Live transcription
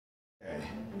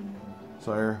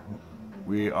Sawyer,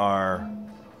 we are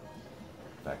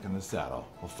back in the saddle.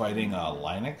 We're fighting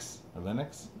Lynel?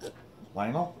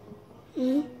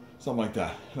 Mm-hmm. Something like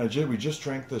that. And we just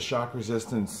drank the shock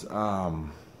resistance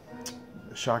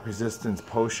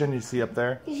potion you see up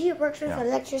there. You see it works with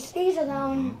electricity, so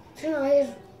now he's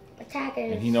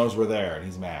attacking. And he knows we're there, and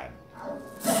he's mad.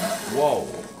 Whoa!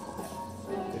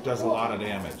 It does a lot of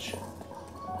damage. To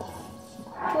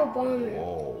a bomber.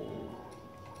 Whoa.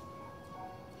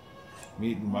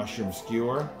 Meat and mushroom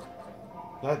skewer.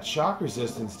 That shock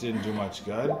resistance didn't do much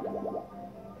good.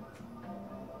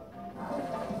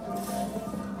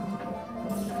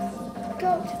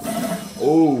 Goat.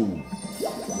 Oh!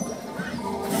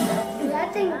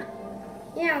 That thing,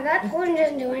 yeah, that poison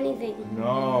doesn't do anything.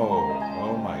 No.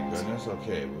 Oh my goodness.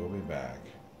 Okay, we'll be back.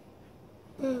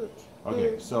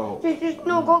 Okay, so...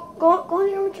 No, go in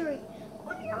the inventory.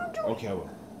 Go in the inventory. Okay, well,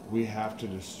 we have to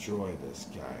destroy this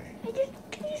guy.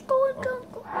 Can you just go in the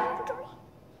inventory?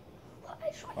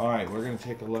 Alright, we're going to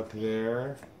take a look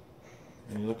there.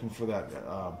 And you're looking for that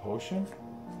potion?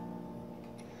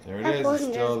 There it is. It's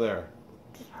still there.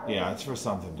 Yeah, it's for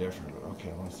something different. Okay,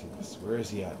 I want to see this. Where is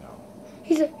he at now?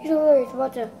 He's over there. He's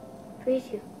about to face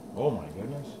you. Oh my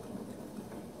goodness.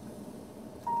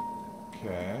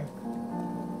 Okay.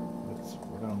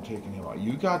 What am I taking him out?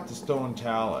 You got the stone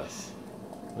talus,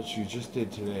 which you just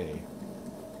did today.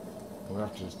 We'll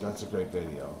have to. That's a great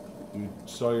video.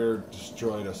 Sawyer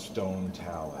destroyed a stone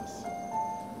talus.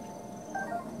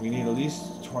 We need at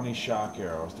least 20 shock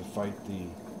arrows to fight the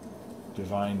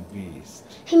divine beast.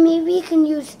 Hey, maybe you can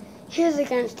use his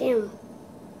against him.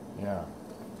 Yeah.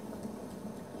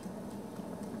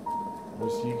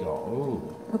 Where's he go?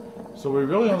 Oh. So we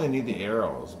really only need the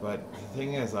arrows, but the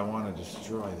thing is, I want to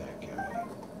destroy that guy.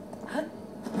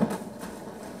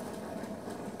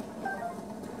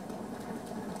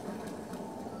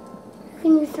 You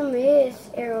can use some of his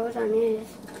arrows on his.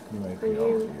 You might be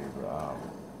able to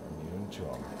immune to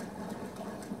him.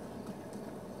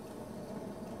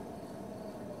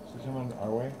 Is he coming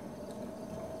our way?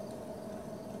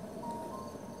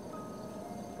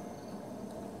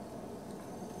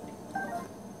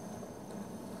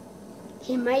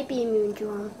 He might be immune to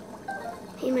him.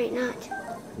 He might not.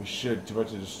 We should, to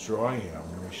destroy him,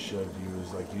 we should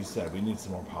use, like you said, we need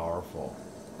some more powerful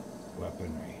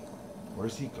weaponry.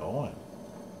 Where's he going?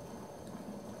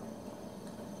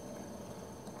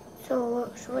 So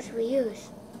what should we use?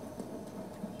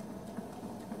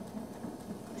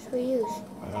 What should we use?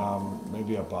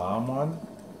 Maybe a bomb one?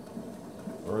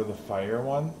 Or the fire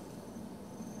one?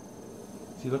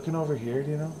 Is he looking over here,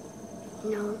 do you know?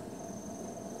 No.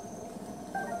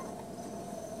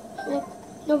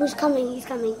 No, he's coming. He's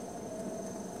coming.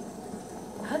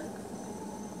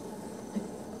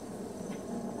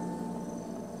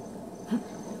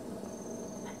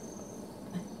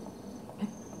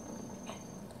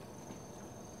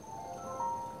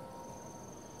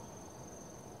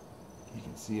 He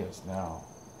can see us now.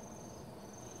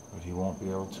 But he won't be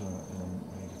able to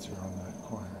when he gets around that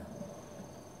corner.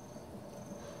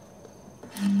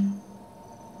 No,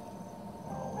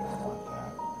 we don't want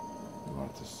that. We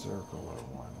want the circular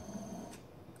one.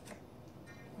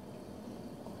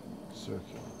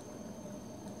 Circular.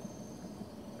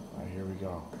 Alright, here we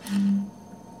go.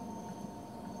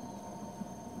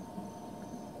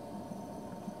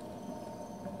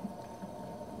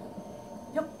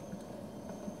 Yep.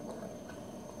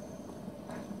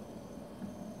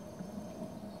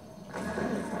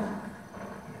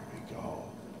 There we go.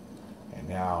 And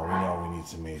now we know we need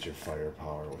some major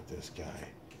firepower with this guy.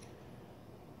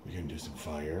 We can do some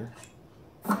fire.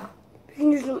 We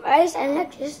can use some ice and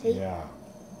electricity. Yeah.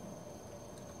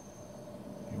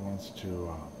 He wants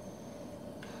to,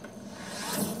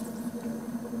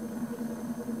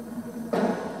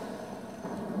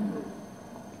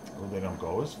 well, they don't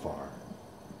go as far.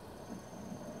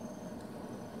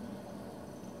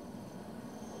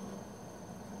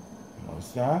 You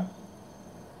notice that?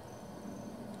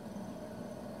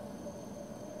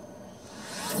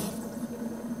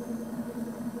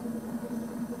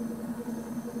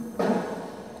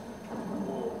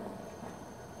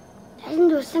 Doesn't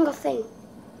do a single thing.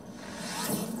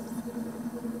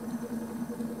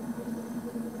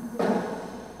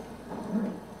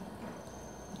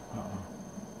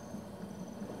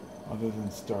 Other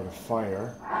than start a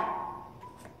fire.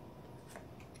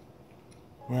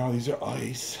 Well, these are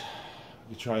ice.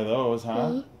 You try those, huh?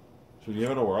 Mm-hmm. Should we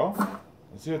give it a whirl?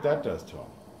 Let's see what that does to them.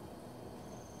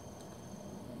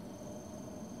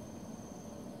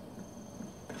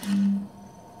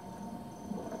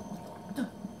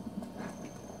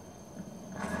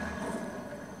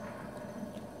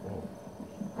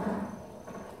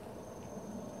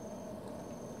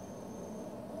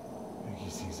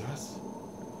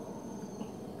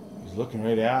 He's looking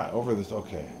right at over this.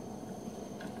 Okay.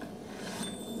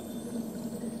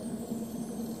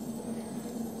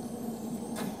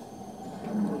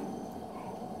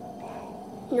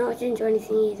 No, it didn't do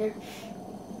anything either.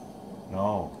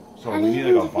 No. So How we do need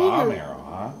you like a defeat bomb him? arrow,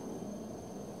 huh?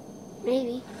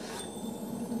 Maybe.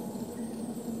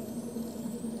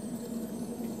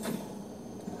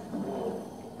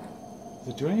 Is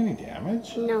it doing any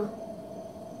damage? No.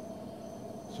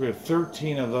 So we have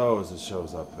 13 of those. It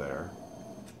shows up there.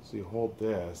 So you hold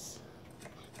this.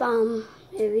 Bomb,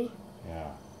 maybe.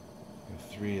 Yeah. We have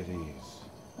 3 of these.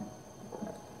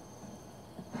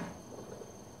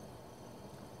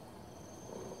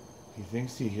 He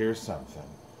thinks he hears something.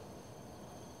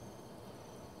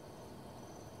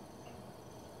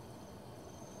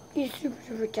 He's super,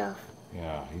 super tough.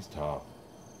 Yeah, he's tough.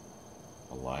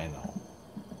 A Lynel.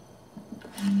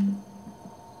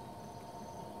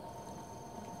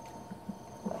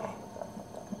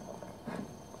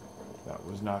 That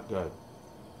was not good.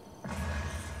 That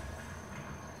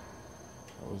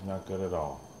was not good at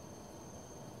all.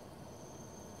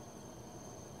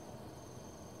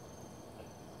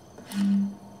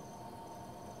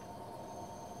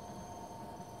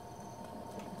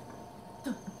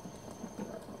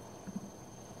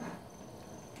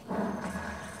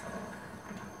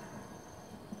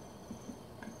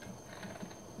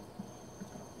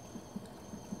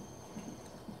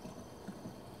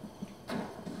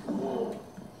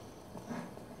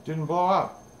 Didn't blow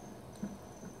up.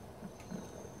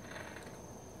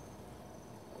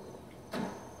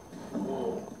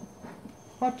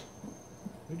 What?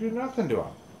 We do nothing to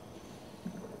him.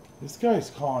 This guy's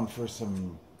calling for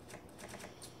some...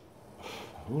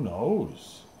 Who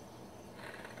knows?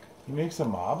 He makes a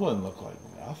moblin look like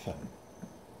nothing.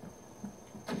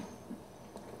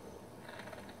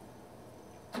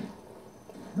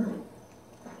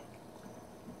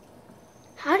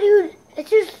 How do you... Let's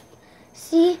just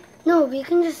see... No, we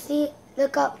can just see...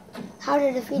 Look up how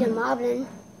to defeat a moblin.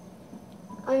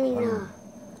 I mean, A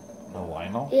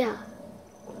Lynel? yeah.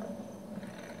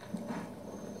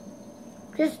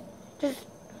 Just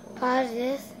pause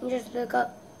this and just look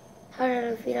up how to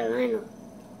defeat a Lynel.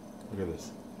 Look at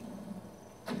this.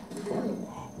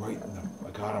 Right in the...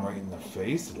 I got him right in the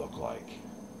face, it looked like.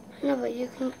 No, but you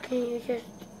can you just...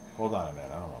 Hold on a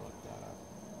minute, I don't want to look that up.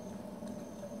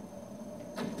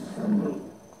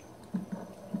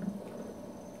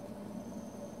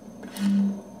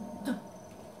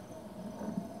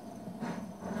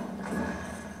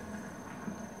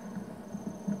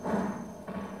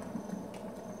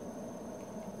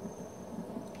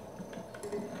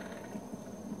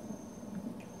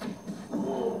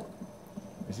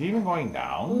 Is he even going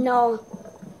down? No.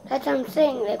 That's what I'm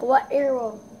saying. Like, what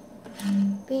arrow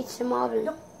beats the moblin?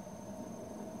 Yep.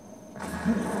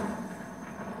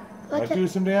 Might do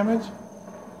some damage?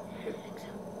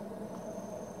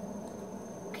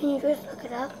 Can you just look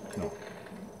it up? No.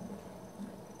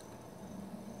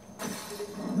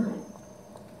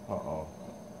 Uh-oh.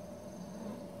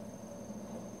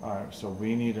 Alright, so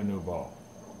we need a new bow.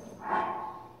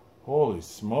 Holy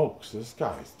smokes, this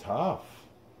guy's tough.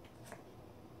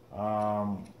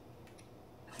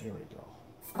 Here we go.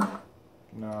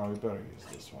 No, we better use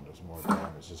this one. There's more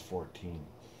damage. It's 14.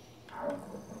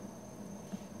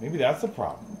 Maybe that's the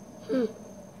problem.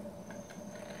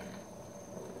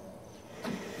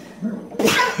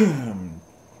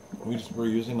 We're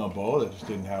using a bow that just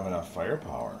didn't have enough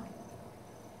firepower.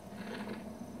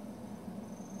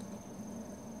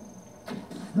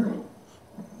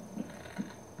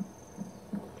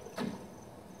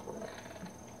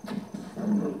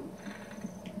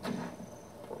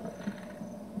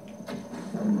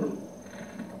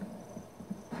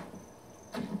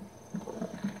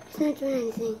 It's not doing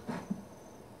anything.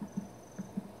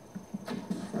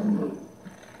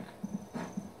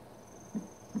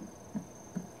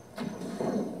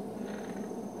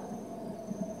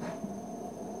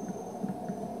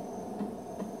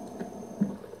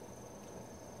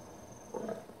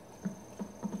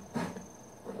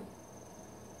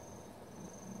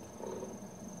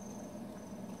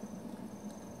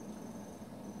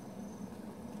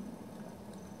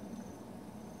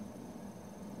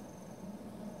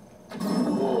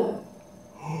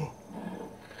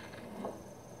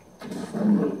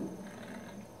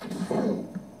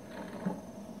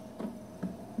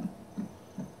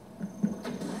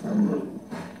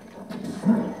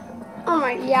 Oh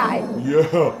my god. Yeah!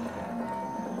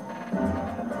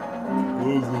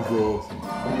 This is awesome.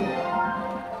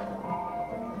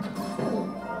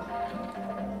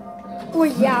 Oh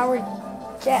yeah, we're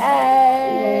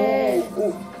dead.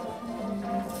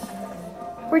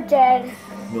 We're dead.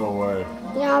 No way.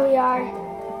 Yeah, we are.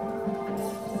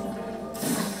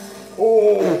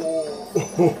 Oh!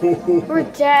 We're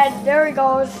dead. There he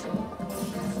goes.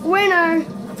 Winner.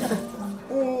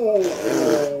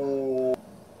 Oh!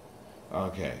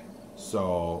 Okay,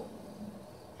 so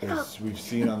as we've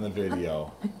seen on the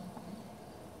video,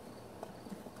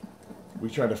 we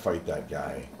tried to fight that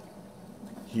guy.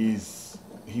 He's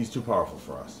too powerful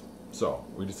for us. So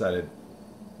we decided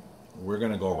we're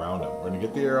gonna go around him. We're gonna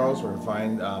get the arrows. We're gonna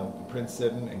find Prince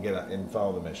Sidon and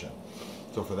follow the mission.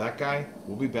 So for that guy,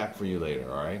 we'll be back for you later.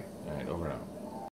 All right. All right. Over now.